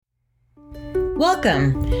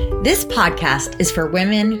Welcome. This podcast is for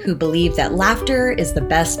women who believe that laughter is the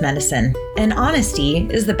best medicine and honesty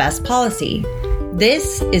is the best policy.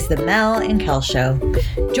 This is the Mel and Kel Show.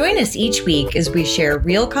 Join us each week as we share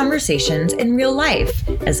real conversations in real life,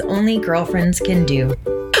 as only girlfriends can do.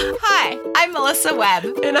 Hi, I'm Melissa Webb.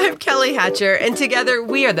 And I'm Kelly Hatcher, and together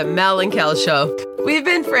we are the Mel and Kel Show. We've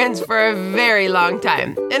been friends for a very long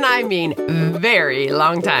time, and I mean very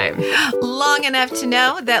long time. Long enough to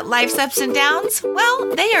know that life's ups and downs,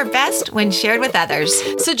 well, they are best when shared with others.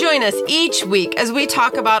 So join us each week as we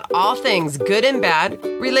talk about all things good and bad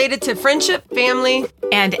related to friendship, family,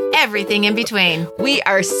 and everything in between. We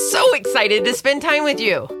are so excited to spend time with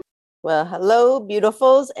you. Well, hello,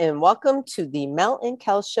 beautifuls, and welcome to the Mel and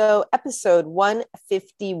Kel Show, episode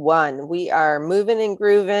 151. We are moving and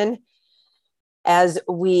grooving as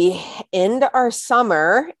we end our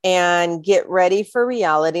summer and get ready for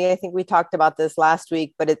reality. I think we talked about this last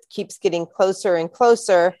week, but it keeps getting closer and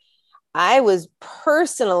closer. I was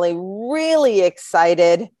personally really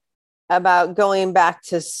excited about going back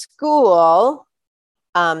to school,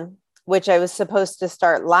 which I was supposed to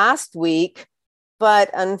start last week. But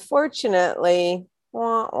unfortunately,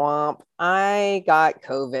 womp womp, I got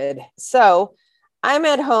COVID. So I'm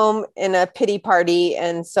at home in a pity party.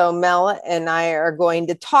 And so Mel and I are going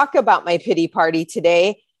to talk about my pity party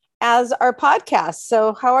today as our podcast.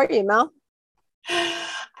 So how are you, Mel? I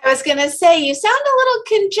was going to say, you sound a little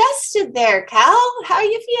congested there, Cal. How are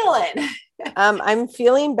you feeling? I'm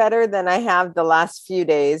feeling better than I have the last few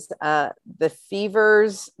days. The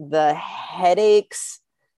fevers, the headaches,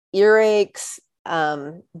 earaches,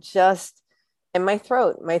 just in my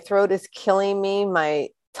throat is killing me. My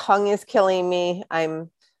tongue is killing me. I'm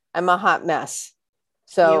a hot mess.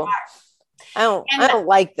 So I don't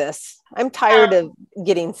like this. I'm tired of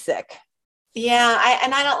getting sick. Yeah.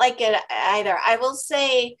 I don't like it either. I will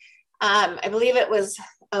say, I believe it was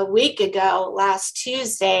a week ago, last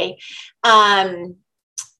Tuesday. And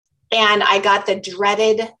I got the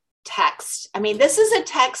dreaded text. I mean, this is a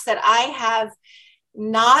text that I have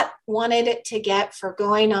not wanted it to get for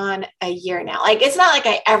going on a year now. Like, it's not like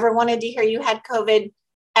I ever wanted to hear you had COVID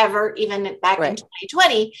ever, even back in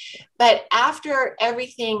 2020. But after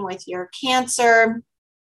everything with your cancer,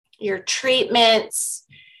 your treatments,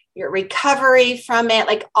 your recovery from it,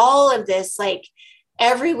 like all of this, like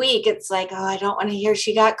every week, it's like, oh, I don't want to hear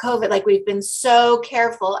she got COVID. Like, we've been so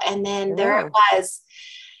careful. And then there it was,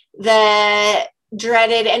 the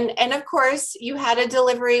dreaded, and of course you had a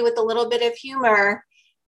delivery with a little bit of humor,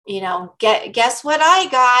 guess what I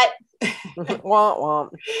got? Womp womp.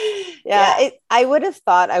 Yeah. I would have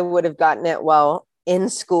thought I would have gotten it in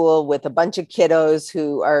school with a bunch of kiddos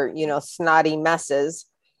who are, snotty messes.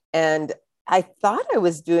 And I thought I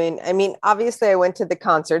was obviously I went to the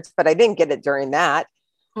concerts, but I didn't get it during that.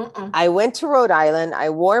 I went to Rhode Island. I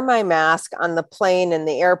wore my mask on the plane in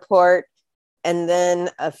the airport. And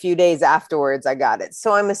then a few days afterwards, I got it.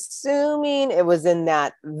 So I'm assuming it was in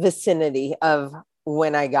that vicinity of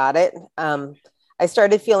when I got it. I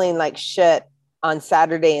started feeling like shit on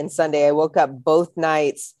Saturday and Sunday. I woke up both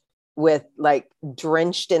nights with like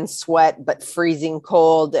drenched in sweat, but freezing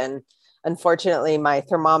cold. And unfortunately, my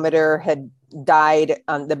thermometer had died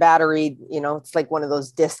on the battery. It's like one of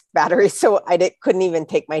those disc batteries. So I couldn't even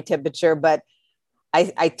take my temperature, but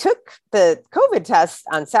I took the COVID test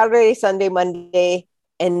on Saturday, Sunday, Monday,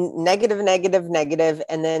 and negative.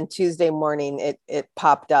 And then Tuesday morning, it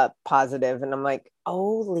popped up positive. And I'm like,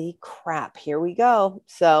 holy crap, here we go.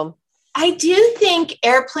 So I do think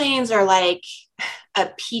airplanes are like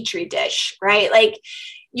a petri dish, right? Like,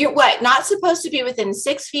 you're not supposed to be within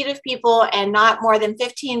 6 feet of people and not more than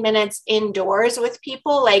 15 minutes indoors with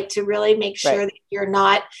people, like to really make sure that you're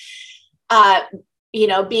not,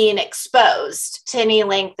 being exposed to any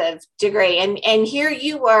length of degree. And here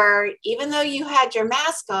you were, even though you had your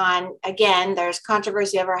mask on, again, there's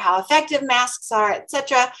controversy over how effective masks are,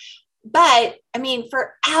 etc. But I mean,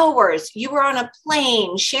 for hours, you were on a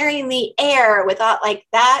plane sharing the air without like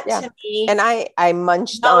that to me. And I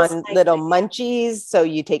munched on little munchies. So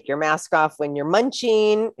you take your mask off when you're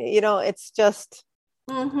munching, it's just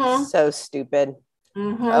so stupid.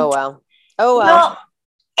 Oh, well. Well,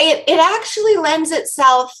 it actually lends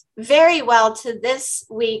itself very well to this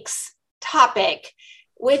week's topic,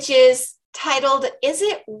 which is titled, Is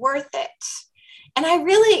It Worth It? And I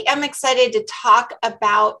really am excited to talk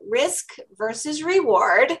about risk versus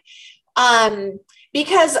reward,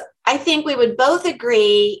 because I think we would both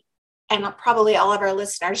agree, and probably all of our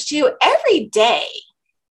listeners too, every day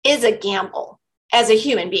is a gamble as a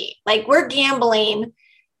human being. Like, we're gambling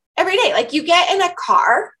every day. Like, you get in a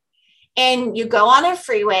car and you go on a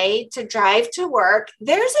freeway to drive to work,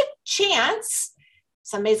 there's a chance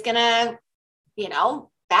somebody's going to,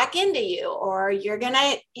 back into you, or you're going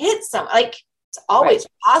to hit like it's always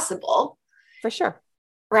possible. For sure.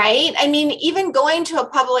 Right. I mean, even going to a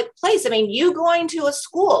public place, I mean, you going to a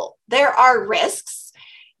school, there are risks.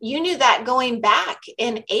 You knew that going back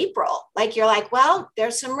in April, like you're like, well,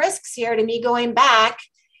 there's some risks here to me going back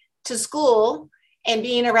to school and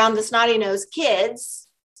being around the snotty-nosed kids,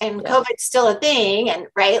 and COVID's still a thing. And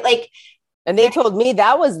right. Like, and they told me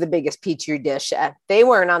that was the biggest petri dish. They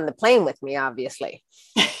weren't on the plane with me, obviously.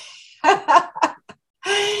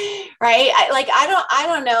 Right. I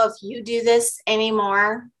don't know if you do this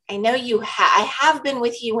anymore. I know I have been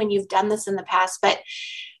with you when you've done this in the past, but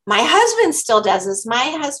my husband still does this.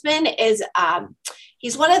 My husband is,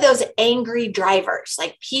 he's one of those angry drivers.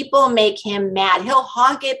 Like, people make him mad. He'll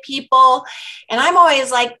honk at people. And I'm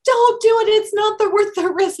always like, don't do it. It's not worth the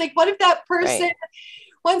risk. Like, what if that person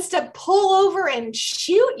wants to pull over and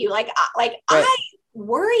shoot you? I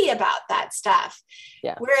worry about that stuff.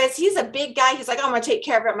 Yeah. Whereas he's a big guy. He's like, oh, I'm going to take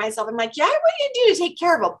care of it myself. I'm like, yeah, what do you do to take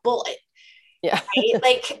care of a bullet? Yeah. Right?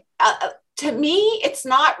 Like, to me, it's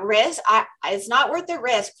not risk. It's not worth the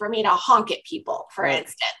risk for me to honk at people, for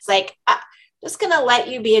instance. Like, I'm just going to let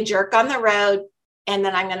you be a jerk on the road. And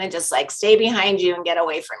then I'm going to just like stay behind you and get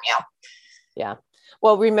away from you. Yeah.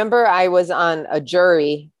 Well, remember, I was on a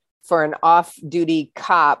jury for an off-duty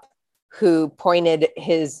cop who pointed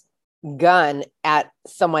his gun at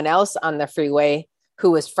someone else on the freeway who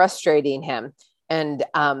was frustrating him. And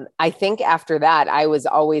I think after that, I was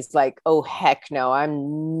always like, oh, heck no,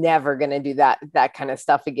 I'm never going to do that kind of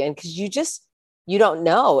stuff again. Cause you don't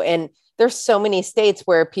know. And there's so many states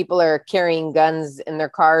where people are carrying guns in their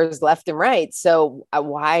cars left and right. So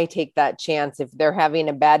why take that chance? If they're having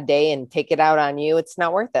a bad day and take it out on you, it's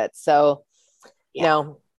not worth it. So,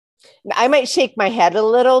 I might shake my head a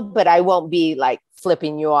little, but I won't be like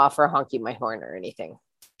flipping you off or honking my horn or anything.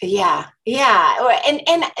 Yeah. Yeah.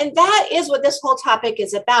 And that is what this whole topic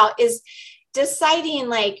is about, is deciding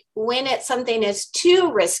like when something is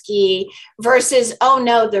too risky versus, oh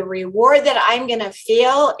no, the reward that I'm going to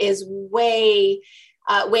feel is weighs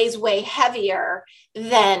way heavier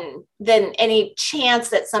than any chance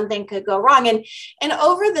that something could go wrong. And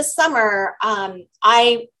over the summer,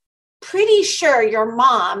 I'm pretty sure your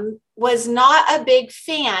mom was not a big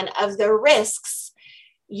fan of the risks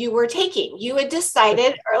you were taking. You had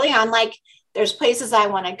decided early on, like, there's places I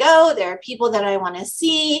want to go. There are people that I want to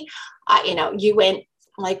see. You went,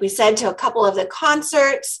 like we said, to a couple of the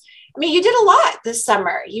concerts. I mean, you did a lot this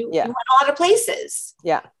summer. You went a lot of places.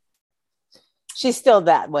 Yeah. She's still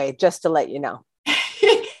that way, just to let you know.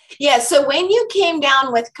 Yeah. So when you came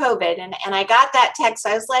down with COVID and I got that text,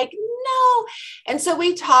 I was like, no. And so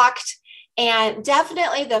we talked, and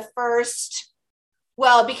definitely the first,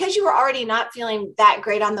 well, because you were already not feeling that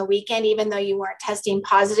great on the weekend, even though you weren't testing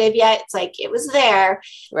positive yet, it's like it was there.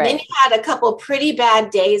 Right. Then you had a couple pretty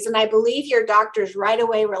bad days. And I believe your doctors right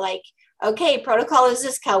away were like, okay, protocol is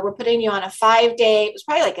this, Kel. We're putting you on a 5-day. It was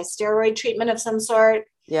probably like a steroid treatment of some sort.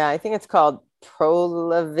 Yeah, I think it's called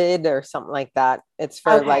Prolavid or something like that. It's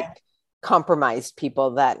for like compromised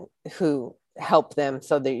people who help them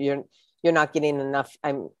so that you're not getting enough.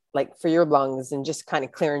 Like for your lungs and just kind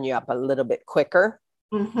of clearing you up a little bit quicker.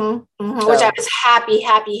 Mm-hmm, mm-hmm. So, which I was happy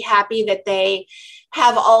that they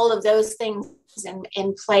have all of those things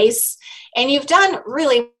in place. And you've done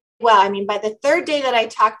really well. I mean, by the third day that I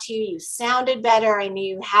talked to you, you sounded better. I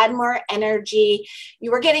knew you had more energy.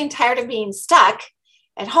 You were getting tired of being stuck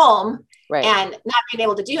at home and not being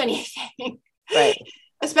able to do anything. Right.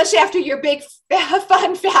 Especially after your big,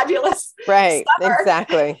 fun, fabulous summer.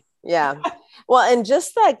 Exactly. Yeah. Well, and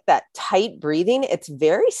just like that tight breathing, it's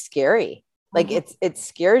very scary. Like it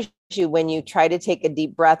scares you when you try to take a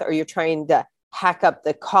deep breath or you're trying to hack up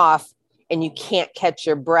the cough and you can't catch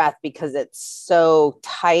your breath because it's so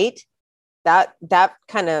tight. That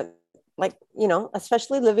kind of like,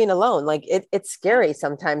 especially living alone, like it's scary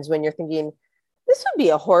sometimes when you're thinking, this would be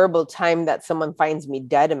a horrible time that someone finds me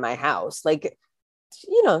dead in my house. Like,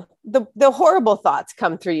 the horrible thoughts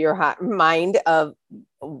come through your mind of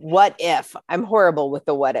what if. I'm horrible with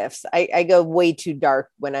the what ifs. I go way too dark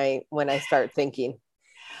when I start thinking.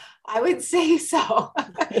 I would say so.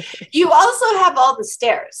 You also have all the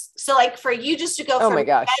stairs. So like for you just to go from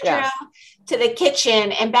your bedroom to the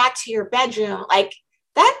kitchen and back to your bedroom, like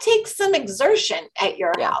that takes some exertion at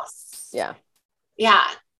your house. Yeah. Yeah.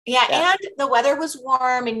 Yeah. And the weather was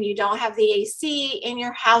warm and you don't have the AC in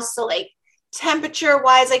your house. So like temperature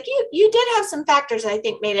wise, like you did have some factors that I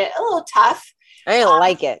think made it a little tough. I didn't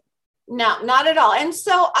like it. No, not at all. And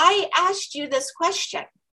so I asked you this question.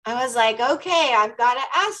 I was like, okay, I've got to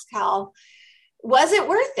ask Kel, was it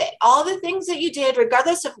worth it? All the things that you did,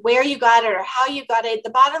 regardless of where you got it or how you got it, the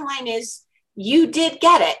bottom line is you did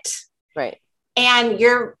get it. Right. And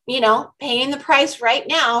you're, paying the price right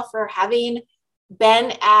now for having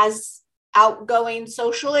been as outgoing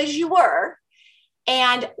social as you were.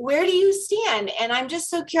 And where do you stand? And I'm just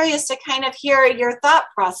so curious to kind of hear your thought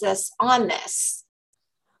process on this.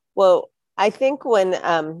 Well, I think when,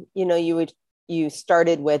 you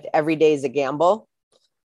started with every day is a gamble.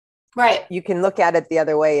 Right. You can look at it the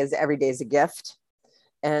other way as every day is a gift.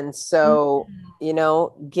 And so,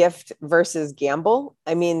 gift versus gamble.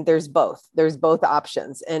 I mean, there's both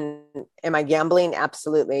options. And am I gambling?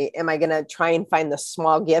 Absolutely. Am I going to try and find the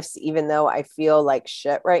small gifts, even though I feel like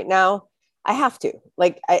shit right now? I have to.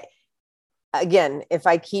 If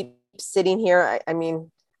I keep sitting here,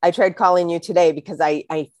 I tried calling you today because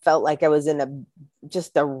I felt like I was in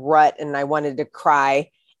just a rut and I wanted to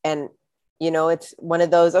cry. And, it's one of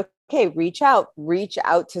those, okay, reach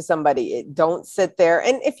out to somebody. Don't sit there.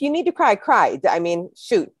 And if you need to cry, cry.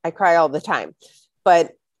 Shoot, I cry all the time,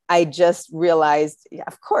 but I just realized, yeah,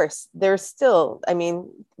 of course, there's still,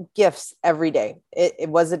 gifts every day.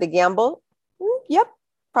 Was it a gamble? Yep,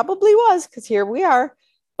 probably was, because here we are,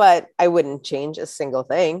 but I wouldn't change a single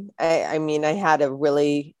thing. I had a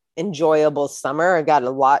really enjoyable summer. I got a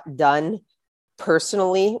lot done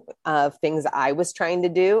personally of things I was trying to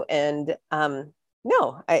do. And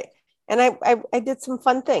I did some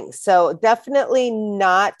fun things. So definitely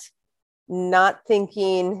not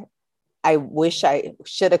thinking, I wish I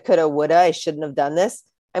shoulda, coulda, woulda, I shouldn't have done this.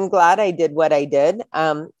 I'm glad I did what I did.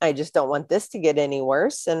 I just don't want this to get any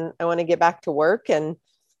worse. And I want to get back to work and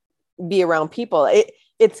be around people.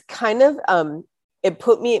 It's kind of, it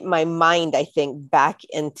put my mind, I think, back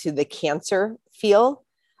into the cancer feel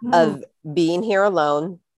of being here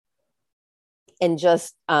alone and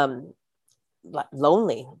just,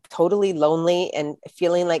 lonely, totally lonely and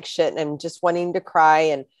feeling like shit. And I'm just wanting to cry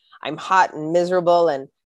and I'm hot and miserable. And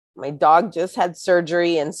my dog just had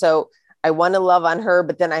surgery. And so I want to love on her,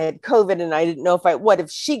 but then I had COVID and I didn't know what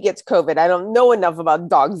if she gets COVID? I don't know enough about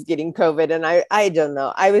dogs getting COVID. And I don't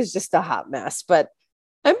know. I was just a hot mess, but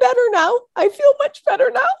I'm better now. I feel much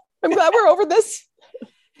better now. I'm glad we're over this.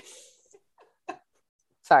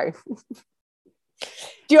 Sorry. Do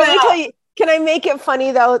you want me to tell you? Can I make it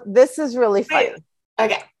funny though? This is really funny.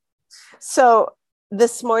 Okay. So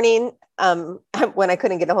this morning, when I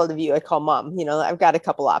couldn't get a hold of you, I called mom. I've got a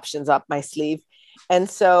couple options up my sleeve. And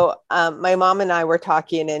so my mom and I were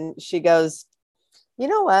talking and she goes, you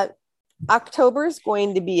know what? October is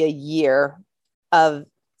going to be a year of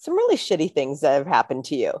some really shitty things that have happened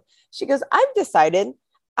to you. She goes, I've decided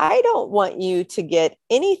I don't want you to get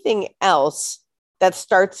anything else that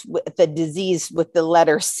starts with the disease with the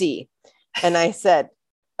letter C. And I said,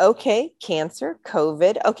 okay, cancer,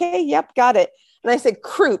 COVID. Okay. Yep. Got it. And I said,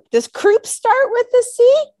 croup. Does croup start with the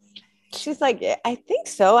C? She's like, I think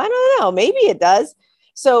so. I don't know. Maybe it does.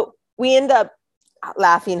 So we end up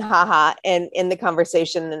laughing, haha. And in the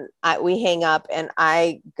conversation, we hang up and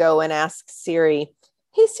I go and ask Siri,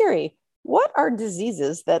 hey, Siri, what are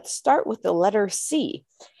diseases that start with the letter C?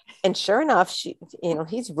 And sure enough,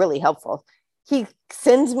 he's really helpful. He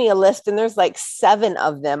sends me a list and there's like 7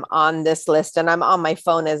 of them on this list. And I'm on my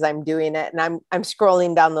phone as I'm doing it. And I'm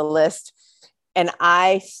scrolling down the list and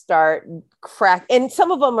I start and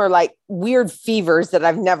some of them are like weird fevers that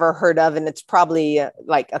I've never heard of. And it's probably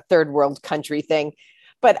like a third world country thing,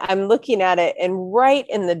 but I'm looking at it and right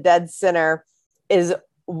in the dead center is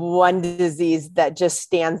one disease that just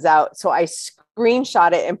stands out. So I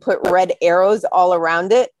screenshot it and put red arrows all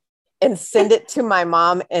around it and send it to my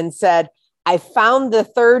mom and said, I found the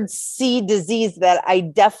 3rd C disease that I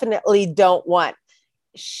definitely don't want.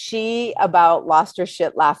 She about lost her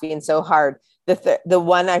shit laughing so hard. The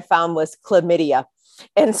one I found was chlamydia.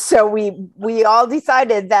 And so we all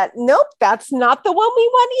decided that, nope, that's not the one we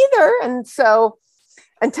want either. And so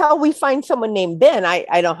until we find someone named Ben,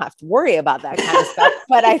 I don't have to worry about that kind of stuff.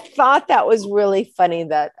 But I thought that was really funny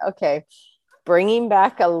that, okay, bringing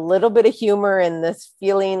back a little bit of humor in this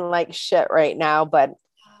feeling like shit right now, but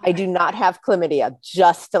I do not have chlamydia,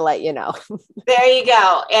 just to let you know. There you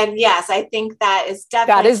go. And yes, I think that is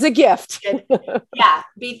definitely. That is a gift. Yeah.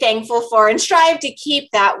 Be thankful for and strive to keep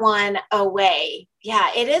that one away. Yeah.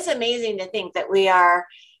 It is amazing to think that we are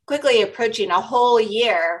quickly approaching a whole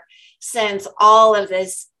year since all of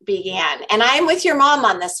this began. And I'm with your mom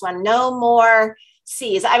on this one. No more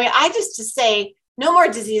C's. To say no more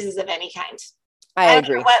diseases of any kind. I don't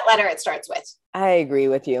agree. care what letter it starts with. I agree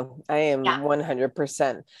with you. I am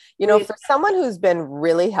 100%. For someone who's been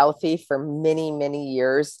really healthy for many, many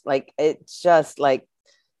years, like it's just like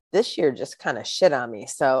this year just kind of shit on me.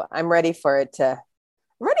 So I'm ready for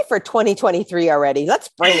 2023 already. Let's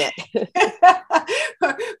bring it.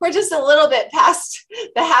 We're just a little bit past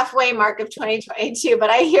the halfway mark of 2022, but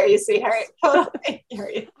I hear you, sweetheart. Totally hear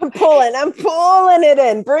you. I'm pulling it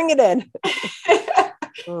in. Bring it in.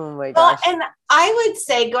 Oh my gosh. Well, and I would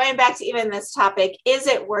say, going back to even this topic, is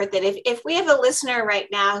it worth it? If we have a listener right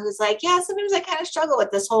now who's like, yeah, sometimes I kind of struggle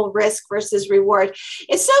with this whole risk versus reward.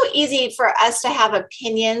 It's so easy for us to have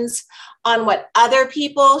opinions on what other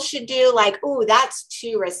people should do. Like, oh, that's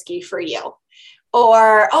too risky for you.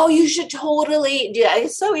 Or, oh, you should totally do that.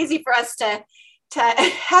 It's so easy for us to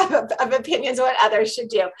have opinions on what others should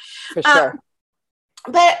do. For sure.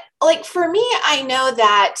 But like, for me, I know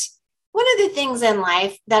that one of the things in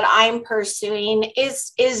life that I'm pursuing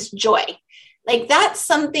is joy. Like, that's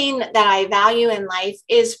something that I value in life,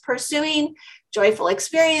 is pursuing joyful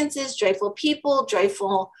experiences, joyful people,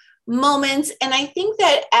 joyful moments. And I think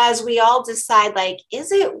that as we all decide, like,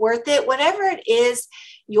 is it worth it? Whatever it is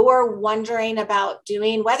you're wondering about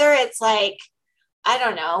doing, whether it's like, I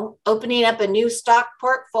don't know, opening up a new stock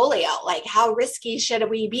portfolio, like how risky should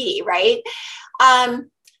we be, right?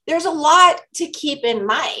 There's a lot to keep in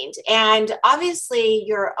mind. And obviously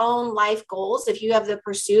your own life goals, if you have the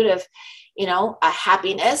pursuit of, a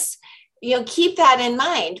happiness, keep that in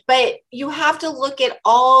mind. But you have to look at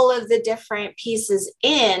all of the different pieces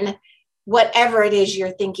in whatever it is you're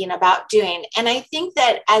thinking about doing. And I think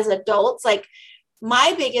that as adults, like,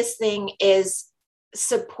 my biggest thing is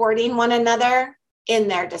supporting one another in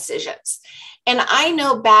their decisions. And I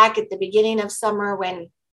know back at the beginning of summer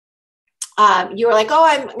when you were like, oh,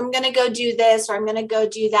 I'm going to go do this, or I'm going to go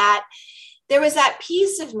do that. There was that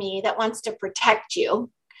piece of me that wants to protect you,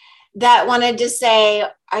 that wanted to say,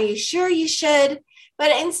 are you sure you should?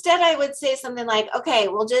 But instead I would say something like, okay,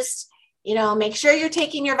 well, just, make sure you're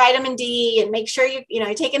taking your vitamin D, and make sure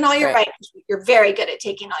you're taking all your vitamins. You're very good at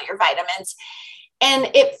taking all your vitamins. And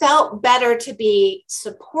it felt better to be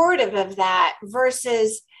supportive of that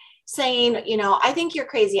versus saying, I think you're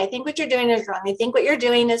crazy. I think what you're doing is wrong. I think what you're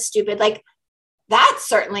doing is stupid. Like, that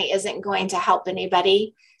certainly isn't going to help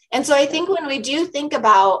anybody. And so I think when we do think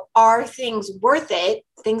about, are things worth it,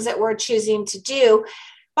 things that we're choosing to do,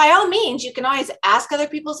 by all means, you can always ask other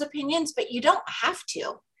people's opinions, but you don't have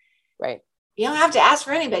to. Right. You don't have to ask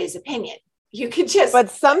for anybody's opinion. You could just. But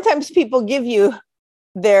sometimes people give you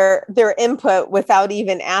their input without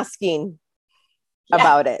even asking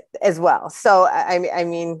about it as well. So, I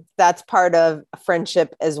mean, that's part of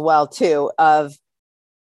friendship as well, too, of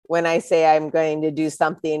when I say I'm going to do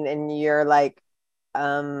something and you're like,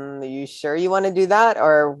 are you sure you want to do that?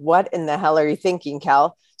 Or what in the hell are you thinking,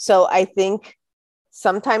 Cal? So I think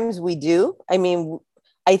sometimes we do. I mean,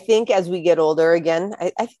 I think as we get older again,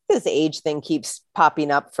 I think this age thing keeps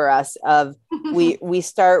popping up for us of we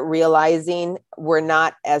start realizing we're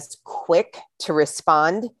not as quick to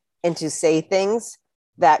respond and to say things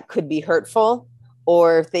that could be hurtful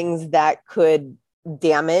or things that could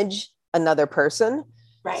damage another person.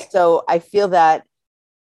 Right. So I feel that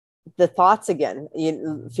the thoughts again,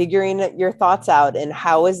 figuring your thoughts out and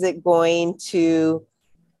how is it going to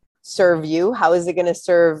serve you? How is it going to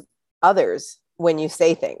serve others when you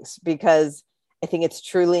say things? Because I think it's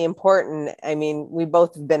truly important. I mean, we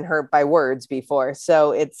both have been hurt by words before.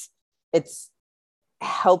 So it's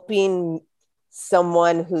helping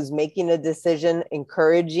someone who's making a decision,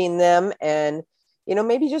 encouraging them, and,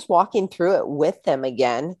 maybe just walking through it with them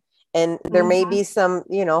again. And there may be some,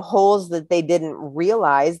 holes that they didn't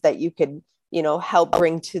realize that you could, help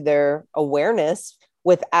bring to their awareness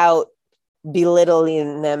without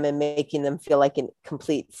belittling them and making them feel like a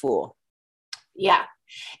complete fool. Yeah.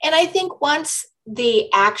 And I think once the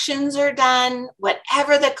actions are done,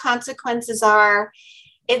 whatever the consequences are,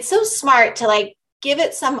 it's so smart to give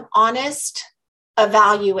it some honest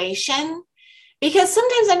evaluation, because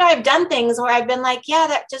sometimes I know I've done things where I've been like, yeah,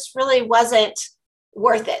 that just really wasn't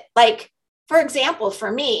worth it. Like, for example,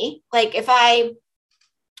 for me, if I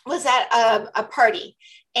was at a party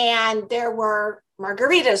and there were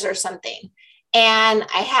margaritas or something, and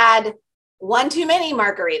I had one too many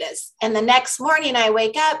margaritas, and the next morning I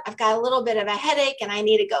wake up, I've got a little bit of a headache and I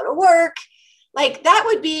need to go to work. That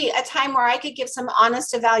would be a time where I could give some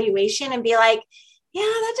honest evaluation and be like, yeah,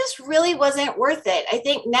 that just really wasn't worth it. I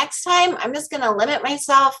think next time I'm just going to limit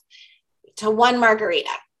myself to one margarita,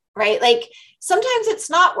 right? Sometimes it's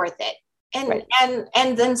not worth it.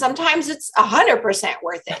 And then sometimes it's 100%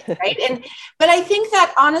 worth it. Right. But I think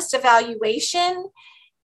that honest evaluation,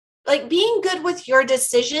 being good with your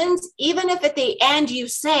decisions, even if at the end you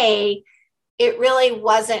say it really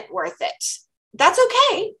wasn't worth it, that's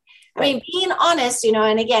okay. I mean, being honest,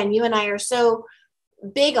 and again, you and I are so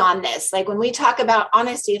big on this. Like when we talk about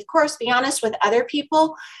honesty, of course, be honest with other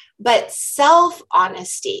people, but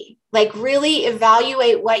self-honesty, like really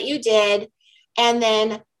evaluate what you did and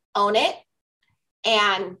then own it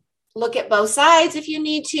and look at both sides if you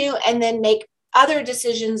need to, and then make other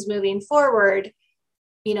decisions moving forward,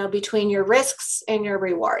 you know, between your risks and your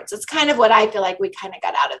rewards. It's kind of what I feel like we kind of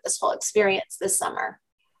got out of this whole experience this summer.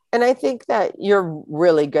 And I think that you're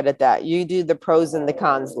really good at that. You do the pros and the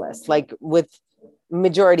cons list, like with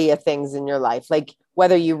majority of things in your life, like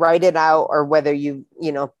whether you write it out or whether you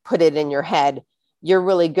put it in your head, you're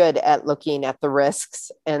really good at looking at the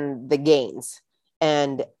risks and the gains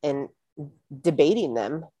and debating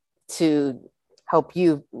them to help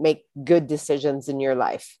you make good decisions in your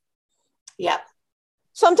life. Yeah.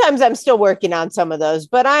 Sometimes I'm still working on some of those,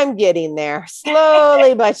 but I'm getting there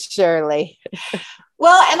slowly but surely.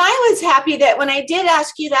 Well, and I was happy that when I did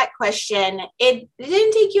ask you that question, it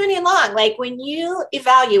didn't take you any long. Like when you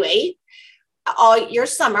evaluate all your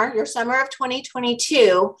summer of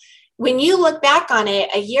 2022, when you look back on it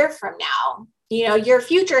a year from now, you know, your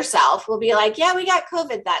future self will be like, yeah, we got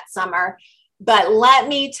COVID that summer, but let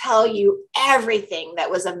me tell you everything that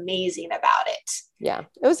was amazing about it. Yeah,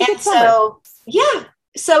 it was a good summer. So, yeah,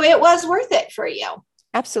 so it was worth it for you.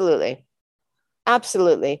 Absolutely.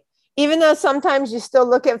 Absolutely. Even though sometimes you still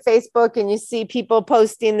look at Facebook and you see people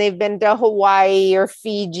posting they've been to Hawaii or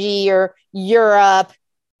Fiji or Europe.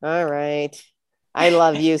 All right. I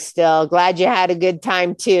love you still. Glad you had a good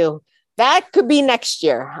time too. That could be next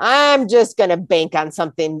year. I'm just going to bank on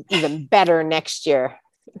something even better next year.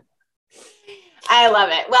 I love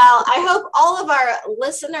it. Well, I hope all of our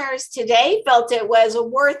listeners today felt it was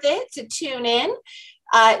worth it to tune in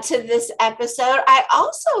to this episode. I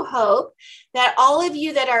also hope that all of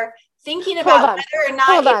you that are thinking about whether or not—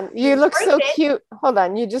 Hold on. You look so cute. Hold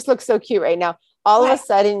on. You just look so cute right now. All of a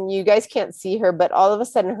sudden, you guys can't see her, but all of a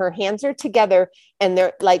sudden her hands are together and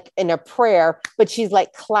they're like in a prayer, but she's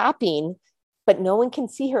like clapping, but no one can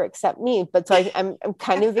see her except me. But so I'm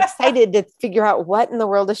kind of excited to figure out what in the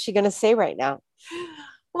world is she going to say right now.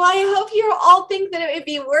 Well, I hope you all think that it would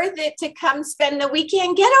be worth it to come spend the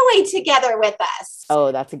weekend getaway together with us.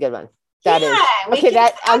 Oh, that's a good one. That is okay.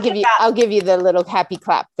 That I'll give you the little happy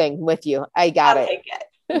clap thing with you. I got it.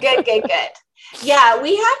 Good. Yeah,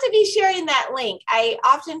 we have to be sharing that link. I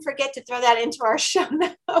often forget to throw that into our show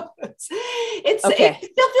notes. It still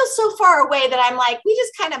feels so far away that I'm like, we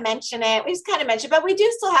just kind of mention it, but we do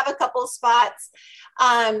still have a couple of spots.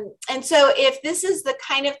 And so if this is the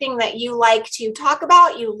kind of thing that you like to talk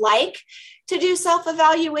about, you like to do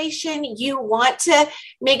self-evaluation, you want to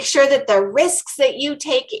make sure that the risks that you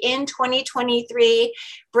take in 2023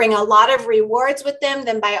 bring a lot of rewards with them,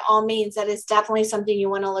 then by all means, that is definitely something you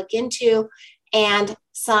want to look into and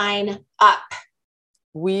sign up.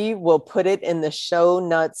 We will put it in the show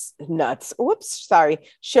notes.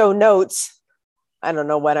 Show notes. I don't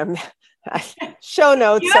know what I'm show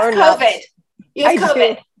notes. You have COVID. You have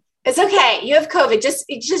COVID. It's okay. You have COVID. Just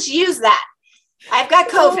use that. I've got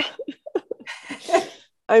COVID.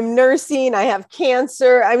 I'm nursing. I have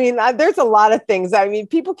cancer. I mean, there's a lot of things. I mean,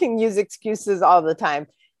 people can use excuses all the time.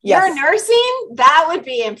 Yes. You're nursing? That would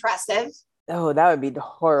be impressive. Oh, that would be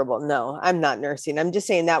horrible. No, I'm not nursing. I'm just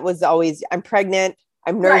saying that was always, I'm pregnant.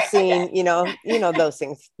 I'm nursing, right, okay. you know, those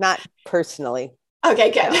things, not personally.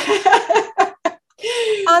 Okay, good.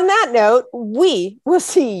 On that note, we will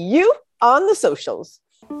see you on the socials.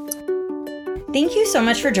 Thank you so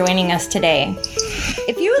much for joining us today.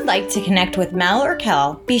 If you would like to connect with Mel or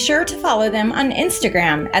Kel, be sure to follow them on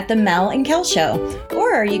Instagram at The Mel and Kel Show,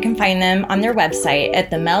 or you can find them on their website at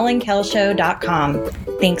themelandkelshow.com.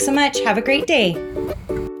 Thanks so much. Have a great day.